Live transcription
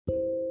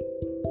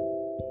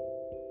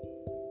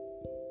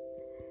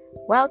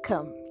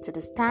Welcome to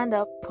the Stand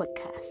Up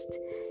Podcast.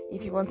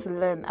 If you want to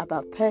learn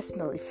about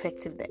personal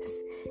effectiveness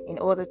in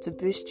order to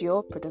boost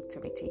your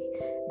productivity,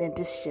 then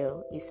this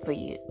show is for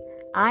you.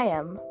 I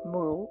am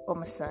Mo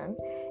Omasan,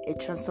 a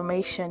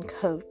transformation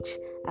coach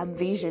and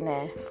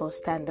visionary for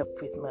Stand Up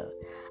with Mo.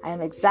 I am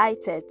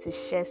excited to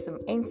share some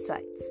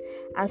insights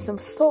and some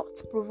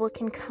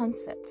thought-provoking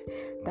concepts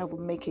that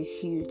will make a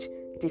huge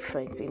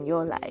difference in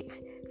your life.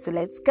 So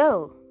let's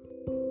go.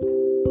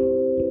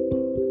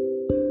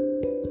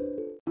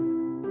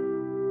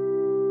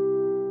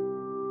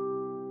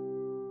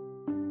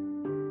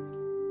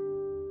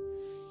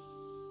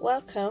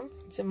 Welcome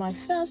to my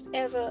first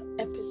ever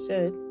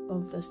episode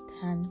of the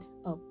Stand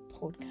Up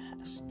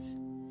Podcast.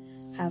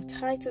 I've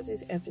titled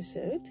this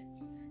episode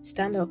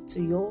Stand Up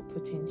to Your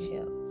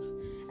Potentials,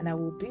 and I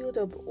will build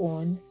up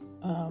on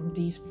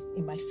these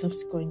in my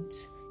subsequent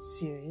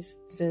series,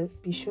 so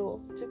be sure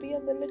to be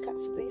on the lookout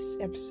for these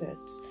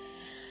episodes.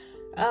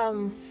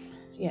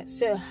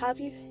 So have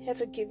you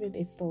ever given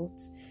a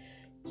thought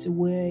to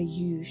where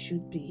you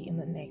should be in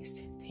the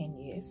next 10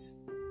 years?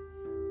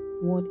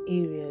 What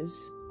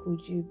areas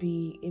could you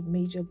be a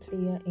major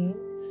player in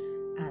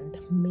and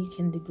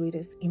making the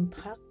greatest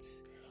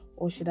impact,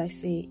 or should I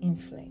say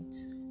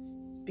influence?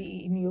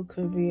 Be in your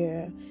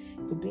career,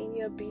 it could be in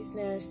your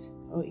business,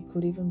 or it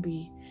could even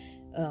be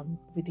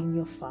within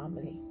your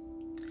family.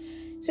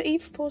 So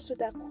if posed with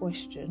that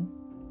question,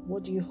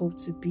 what do you hope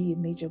to be a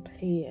major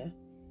player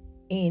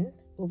in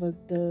over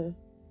the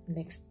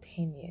next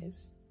 10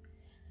 years?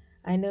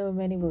 I know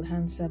many will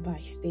answer by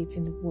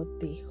stating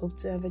what they hope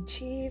to have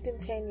achieved in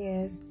 10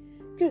 years.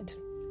 Good.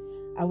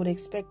 I would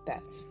expect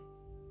that,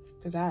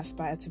 because I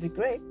aspire to be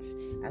great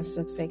and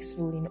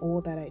successful in all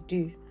that I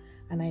do,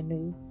 and I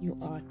know you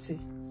are too.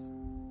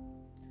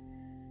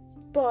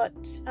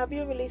 But have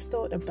you really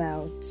thought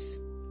about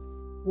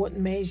what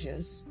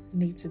measures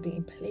need to be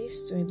in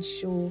place to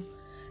ensure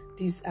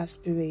these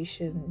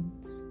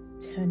aspirations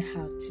turn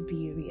out to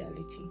be a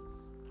reality?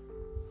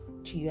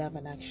 Do you have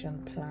an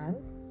action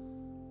plan?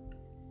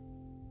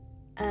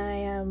 I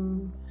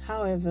am,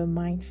 however,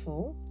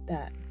 mindful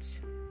that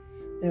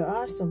there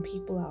are some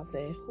people out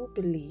there who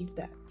believe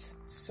that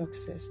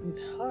success is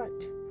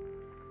hard.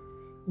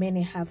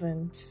 Many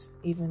haven't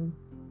even,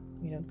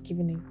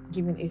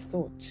 given a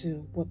thought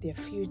to what their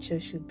future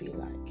should be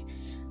like.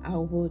 I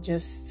will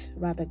just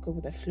rather go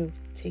with the flow,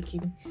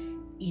 taking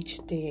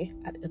each day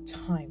at a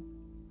time.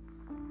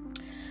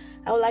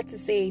 I would like to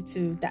say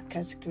to that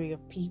category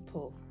of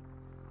people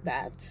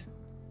that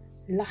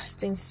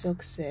lasting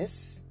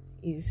success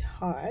is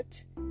hard.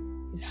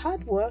 It's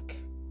hard work.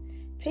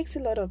 Takes a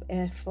lot of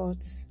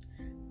effort,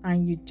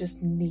 and you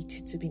just need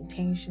to be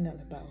intentional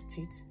about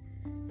it.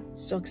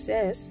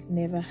 Success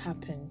never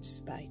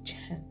happens by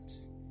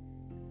chance.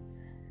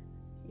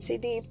 You see,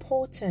 the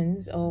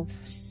importance of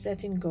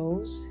setting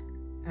goals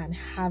and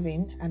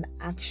having an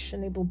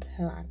actionable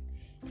plan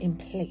in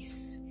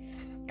place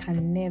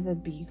can never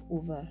be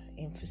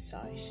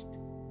overemphasized.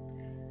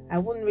 I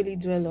wouldn't really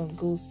dwell on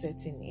goal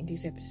setting in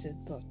this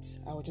episode, but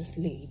I will just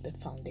lay the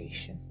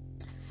foundation.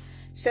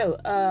 So,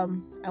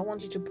 I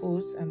want you to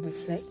pause and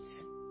reflect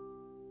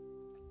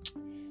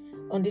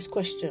on this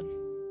question.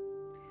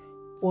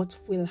 What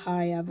will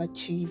I have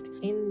achieved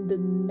in the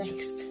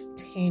next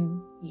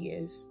 10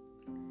 years?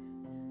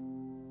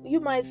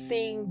 You might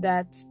think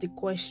that the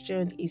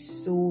question is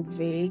so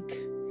vague.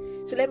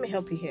 So let me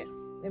help you here.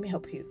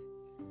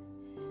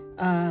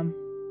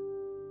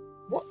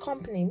 What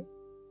company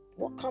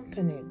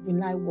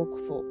will I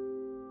work for?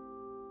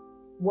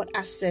 What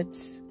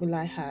assets will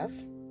I have?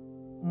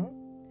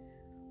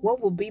 What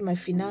will be my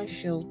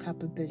financial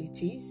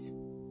capabilities?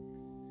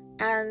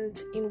 And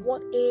in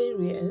what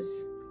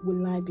areas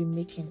will I be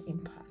making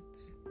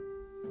impacts?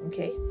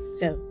 Okay,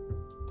 so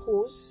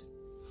pause,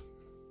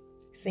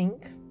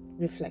 think,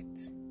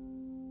 reflect.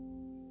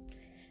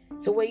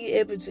 So were you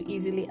able to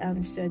easily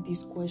answer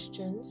these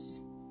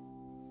questions?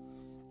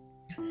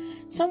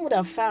 Some would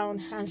have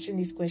found answering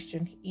this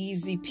question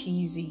easy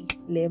peasy,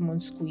 lemon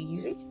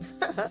squeezy.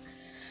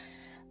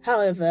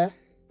 However,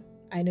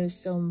 I know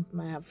some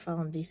might have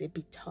found this a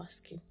bit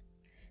tasking.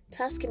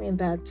 Tasking in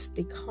that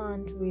they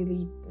can't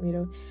really,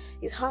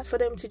 it's hard for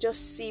them to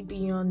just see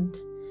beyond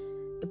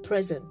the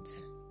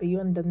present,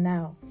 beyond the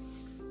now.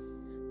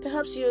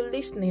 Perhaps you're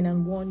listening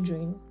and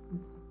wondering,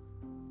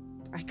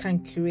 I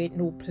can't create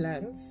no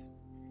plans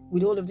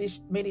with all of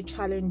these many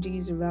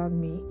challenges around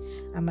me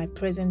and my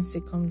present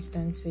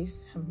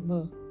circumstances.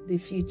 Well, the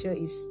future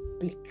is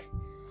bleak.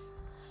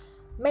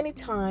 Many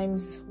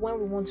times when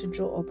we want to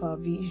draw up our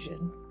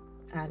vision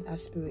and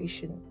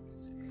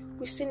aspirations,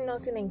 we see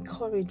nothing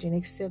encouraging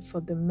except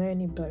for the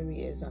many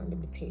barriers and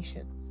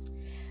limitations,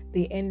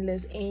 the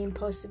endless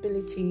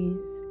impossibilities,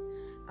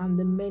 and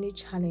the many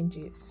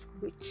challenges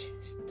which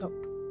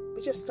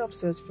just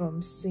stops us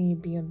from seeing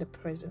beyond the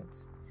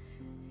present.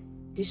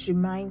 This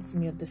reminds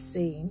me of the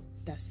saying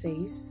that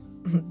says,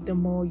 the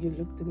more you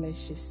look, the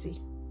less you see.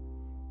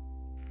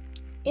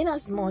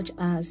 Inasmuch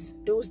as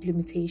those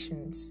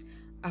limitations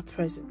are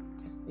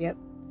present,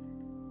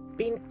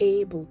 being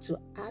able to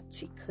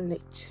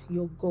articulate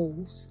your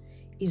goals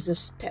is a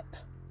step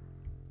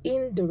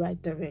in the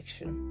right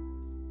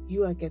direction.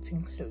 You are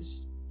getting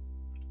close.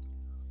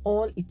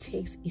 All it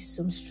takes is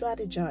some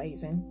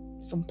strategizing,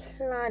 some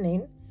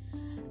planning,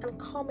 and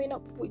coming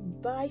up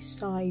with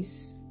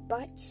bite-sized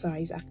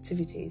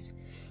activities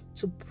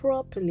to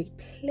properly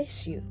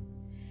place you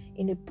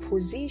in a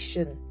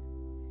position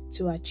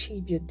to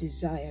achieve your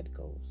desired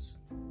goals.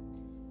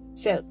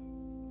 So,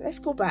 let's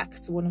go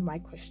back to one of my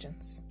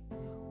questions.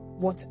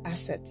 What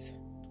assets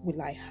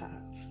will I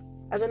have?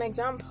 As an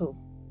example,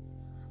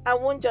 I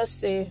won't just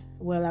say,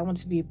 well, I want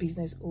to be a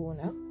business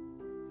owner,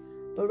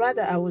 but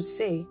rather I would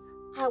say,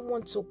 I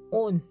want to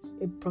own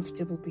a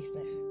profitable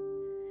business.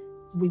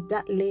 With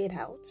that laid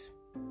out,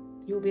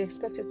 you'll be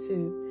expected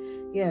to,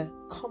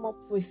 come up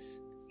with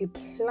a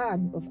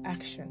plan of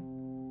action.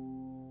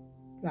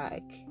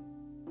 Like,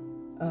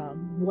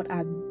 what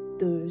are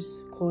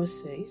those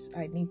courses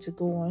I need to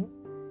go on?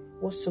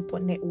 What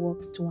support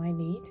network do I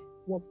need?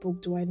 What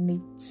book do I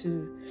need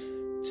to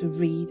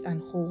read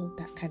and hold?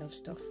 That kind of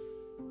stuff.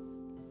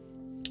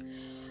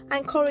 I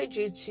encourage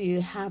you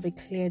to have a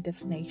clear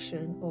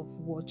definition of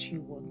what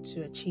you want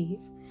to achieve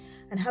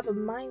and have a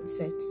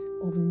mindset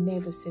of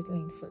never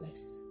settling for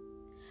less.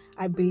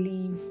 I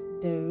believe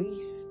there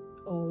is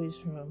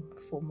always room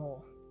for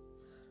more.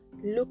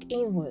 Look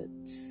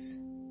inwards.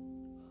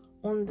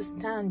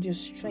 Understand your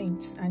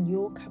strengths and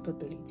your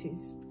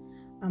capabilities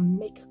and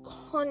make a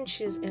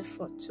conscious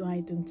effort to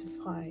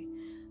identify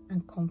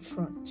and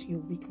confront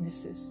your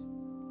weaknesses.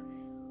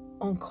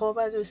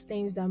 Uncover those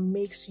things that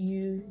makes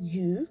you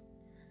you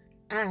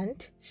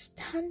and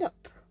stand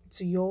up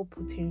to your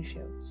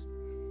potentials.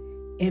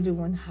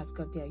 Everyone has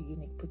got their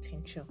unique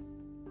potential.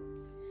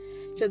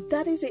 So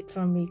that is it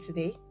from me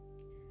today.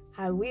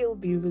 I will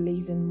be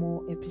releasing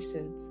more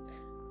episodes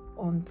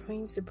on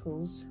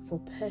principles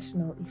for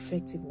personal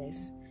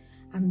effectiveness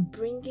and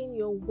bringing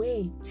your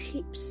way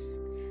tips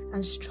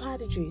and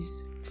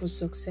strategies for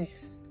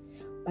success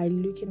by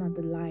looking at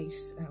the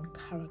lives and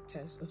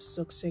characters of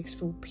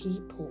successful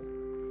people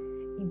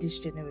in this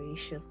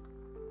generation.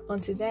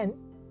 Until then,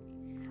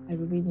 I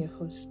remain your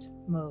host,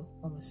 Mo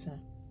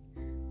Omosan.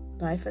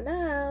 Bye for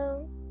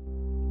now.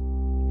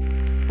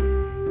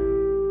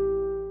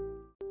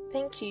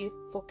 Thank you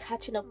for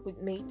catching up with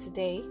me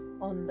today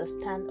on the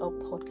Stand Up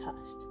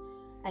podcast.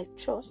 I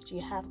trust you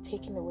have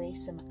taken away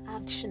some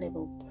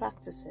actionable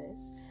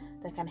practices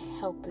that can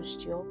help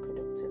boost your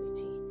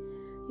productivity.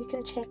 You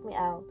can check me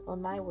out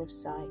on my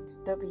website,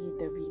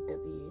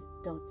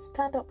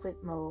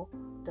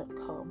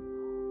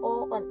 www.standupwithmo.com,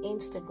 or on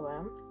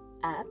Instagram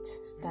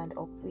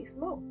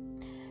 @standupwithmo.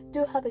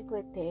 Do have a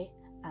great day,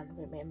 and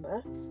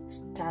remember,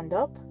 stand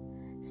up,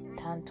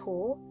 stand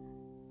tall,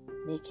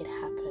 make it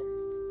happen.